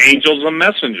 Yeah. An angel's a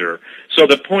messenger. So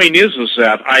the point is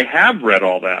that I have read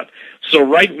all that. So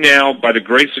right now, by the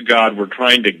grace of God, we're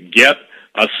trying to get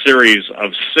a series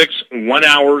of 6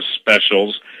 one-hour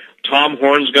specials. Tom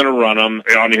Horn's going to run them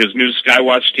on his new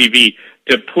Skywatch TV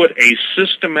to put a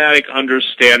systematic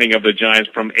understanding of the giants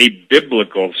from a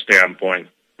biblical standpoint.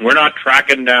 We're not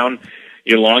tracking down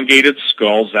elongated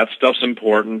skulls. That stuff's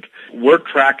important. We're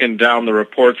tracking down the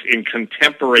reports in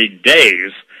contemporary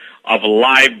days of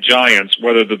live giants,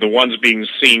 whether they're the ones being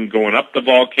seen going up the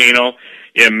volcano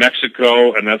in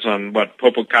Mexico, and that's on,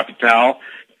 Popocatépetl,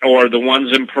 or the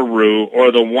ones in Peru,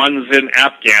 or the ones in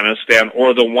Afghanistan,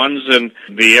 or the ones in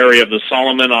the area of the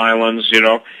Solomon Islands,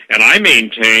 And I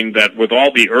maintain that with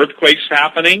all the earthquakes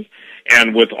happening,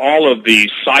 and with all of the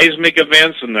seismic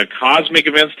events and the cosmic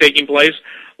events taking place,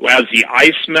 as the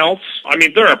ice melts,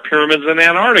 there are pyramids in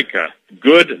Antarctica.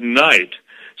 Good night.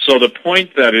 So the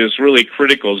point that is really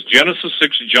critical is Genesis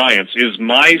 6 Giants is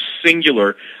my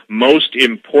singular most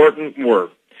important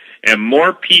work. And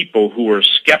more people who were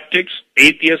skeptics,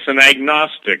 atheists, and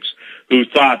agnostics who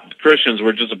thought Christians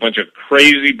were just a bunch of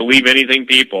crazy, believe anything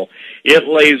people, it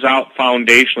lays out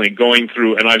foundationally going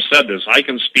through, and I've said this, I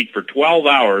can speak for 12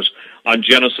 hours on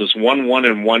Genesis 1:1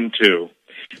 and 1:2.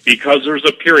 Because there's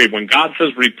a period when God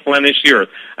says replenish the earth.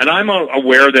 And I'm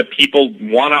aware that people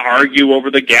want to argue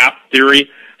over the gap theory,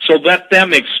 so let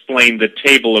them explain the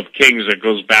table of kings that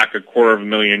goes back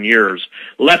 250,000 years.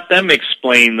 Let them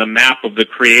explain the map of the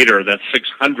Creator that's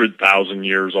 600,000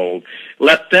 years old.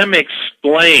 Let them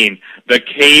explain the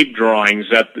cave drawings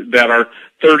that are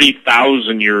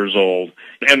 30,000 years old.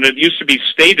 And it used to be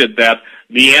stated that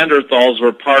Neanderthals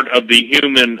were part of the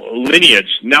human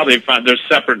lineage. Now they're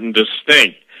separate and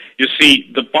distinct. You see,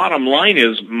 the bottom line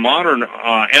is modern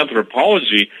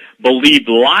anthropology believed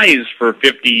lies for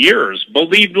 50 years,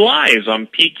 believed lies on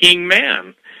Peking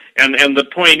man. And the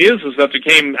point is that there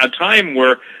came a time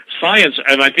where science,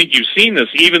 and I think you've seen this,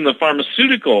 even the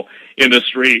pharmaceutical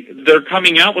industry, they're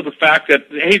coming out with the fact that,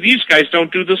 hey, these guys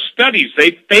don't do the studies,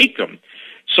 they fake them.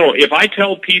 So if I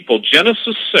tell people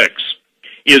Genesis 6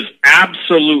 is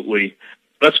absolutely,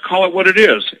 let's call it what it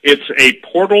is, it's a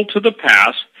portal to the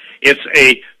past, it's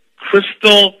a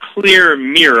crystal clear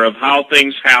mirror of how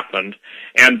things happened,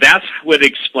 and that's what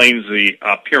explains the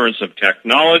appearance of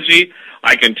technology.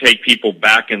 I can take people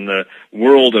back in the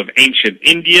world of ancient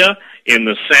India, in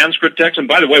the Sanskrit text, and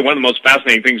by the way, one of the most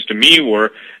fascinating things to me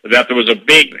were that there was a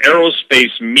big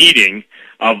aerospace meeting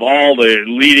of all the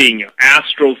leading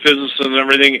astrophysicists and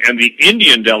everything, and the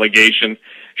Indian delegation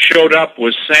showed up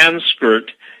with Sanskrit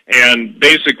and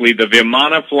basically the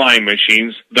Vimana flying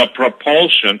machines, the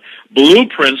propulsion,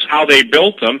 blueprints, how they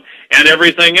built them, and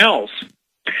everything else.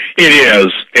 It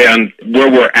is, and where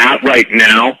we're at right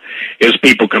now is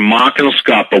people can mock and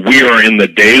scoff, but we are in the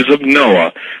days of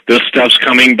Noah. This stuff's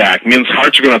coming back. Men's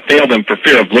hearts are going to fail them for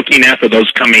fear of looking after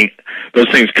those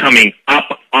things coming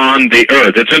up on the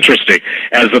earth. It's interesting.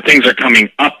 As the things are coming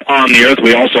up on the earth,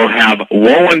 we also have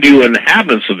woe unto you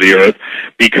inhabitants of the earth,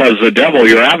 because the devil,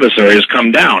 your adversary, has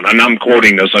come down. And I'm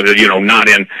quoting this, not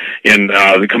in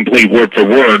the complete word for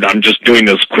word. I'm just doing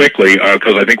this quickly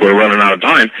because I think we're running out of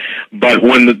time. But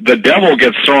when the devil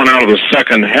gets thrown out of the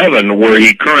second heaven where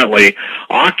he currently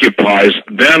occupies,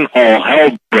 then all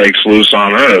hell breaks loose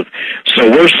on earth.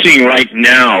 So we're seeing right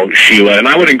now, Sheila, and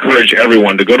I would encourage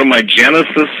everyone to go to my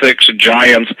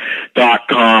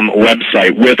Genesis6Giants.com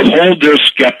website. Withhold their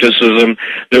skepticism,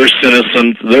 their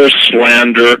cynicism, their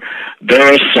slander,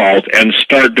 their assault, and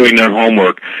start doing their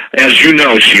homework. As you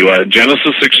know, Sheila,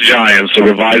 Genesis 6 Giants, the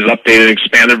revised, updated,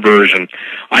 expanded version,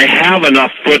 I have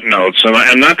enough footnotes, and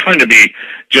I'm not trying to be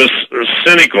just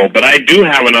cynical, but I do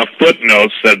have enough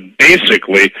footnotes that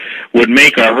basically would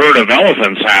make a herd of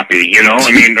elephants happy,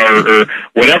 or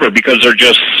whatever, because there are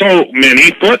just so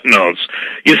many footnotes.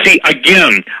 You see,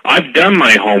 again, I've done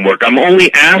my homework. I'm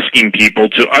only asking people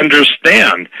to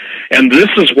understand. And this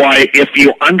is why, if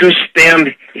you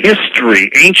understand history,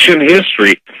 ancient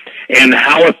history, and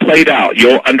how it played out,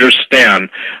 you'll understand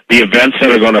the events that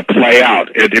are going to play out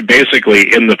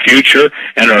basically in the future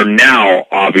and are now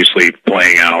obviously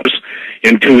playing out.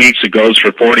 In 2 weeks it goes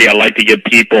for 40. I like to give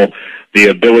people the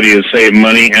ability to save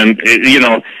money, and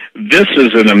this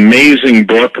is an amazing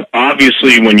book.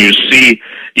 Obviously, when you see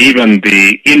even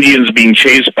the Indians being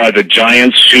chased by the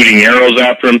giants shooting arrows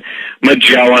after them,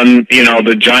 Magellan,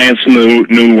 the giants in the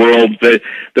New World, the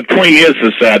point is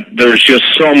that there's just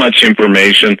so much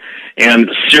information. And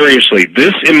seriously,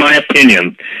 this, in my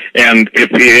opinion, and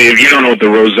if you don't know what the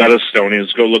Rosetta Stone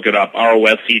is, go look it up,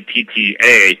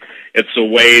 ROSETTA. It's a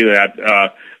way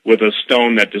that, with a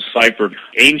stone that deciphered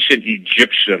ancient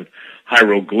Egyptian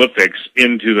hieroglyphics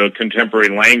into the contemporary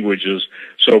languages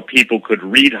so people could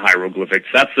read hieroglyphics.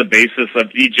 That's the basis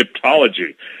of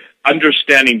Egyptology.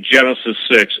 Understanding Genesis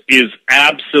 6 is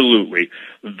absolutely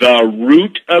the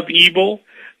root of evil,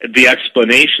 the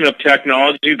explanation of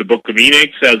technology. The Book of Enoch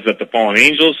says that the fallen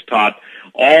angels taught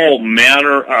all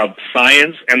manner of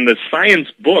science, and the science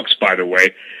books, by the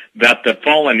way, that the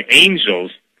fallen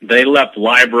angels, they left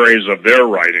libraries of their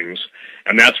writings,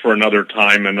 and that's for another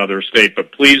time, another state.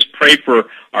 But please pray for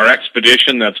our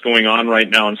expedition that's going on right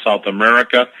now in South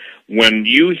America. When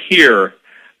you hear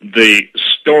the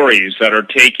stories that are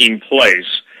taking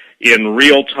place in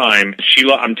real time,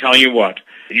 Sheila, I'm telling you what,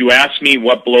 you ask me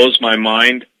what blows my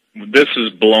mind, this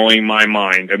is blowing my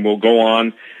mind, and we'll go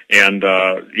on and,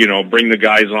 bring the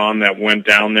guys on that went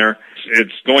down there.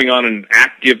 It's going on in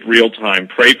active real time.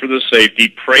 Pray for the safety,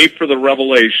 pray for the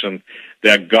revelation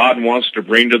that God wants to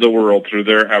bring to the world through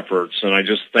their efforts. And I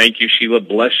just thank you, Sheila.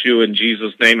 Bless you in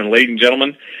Jesus' name. And ladies and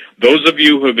gentlemen, those of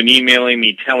you who have been emailing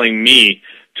me telling me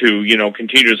to,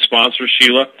 continue to sponsor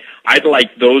Sheila, I'd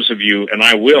like those of you, and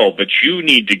I will, but you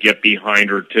need to get behind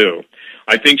her too.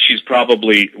 I think she's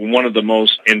probably one of the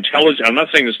most intelligent, I'm not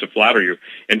saying this to flatter you,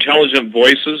 intelligent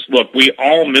voices. Look, we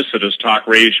all miss it as talk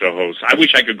radio show hosts. I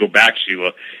wish I could go back,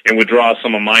 Sheila, and withdraw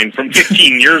some of mine from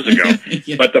 15 years ago.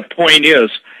 Yeah. But the point is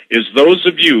those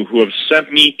of you who have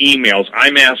sent me emails,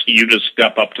 I'm asking you to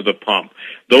step up to the pump.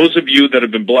 Those of you that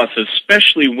have been blessed,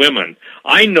 especially women,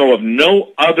 I know of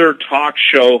no other talk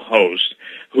show host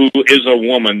who is a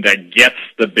woman that gets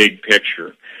the big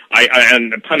picture.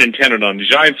 And pun intended on the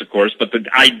Giants, of course, but the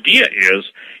idea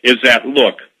is that,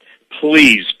 look,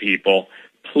 please, people,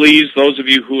 please, those of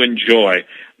you who enjoy,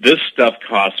 this stuff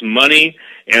costs money,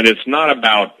 and it's not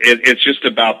about, it's just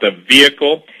about the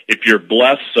vehicle. If you're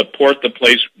blessed, support the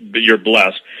place that you're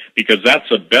blessed, because that's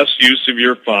the best use of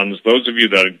your funds. Those of you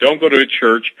that don't go to a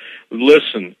church,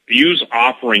 listen, use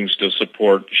offerings to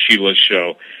support Sheila's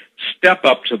show. Step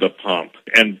up to the pump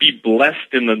and be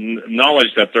blessed in the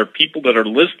knowledge that there are people that are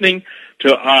listening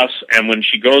to us, and when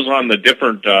she goes on the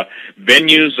different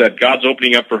venues that God's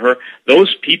opening up for her,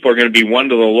 those people are going to be won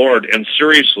to the Lord. And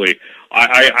seriously,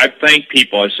 I thank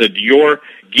people. I said, your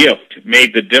gift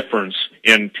made the difference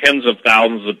in tens of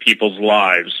thousands of people's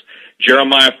lives.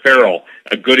 Jeremiah Farrell,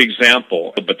 a good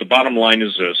example. But the bottom line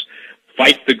is this: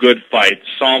 fight the good fight.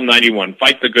 Psalm 91,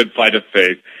 fight the good fight of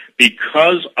faith.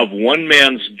 Because of one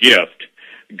man's gift,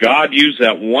 God used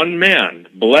that one man,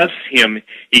 bless him.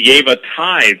 He gave a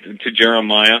tithe to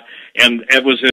Jeremiah, and it was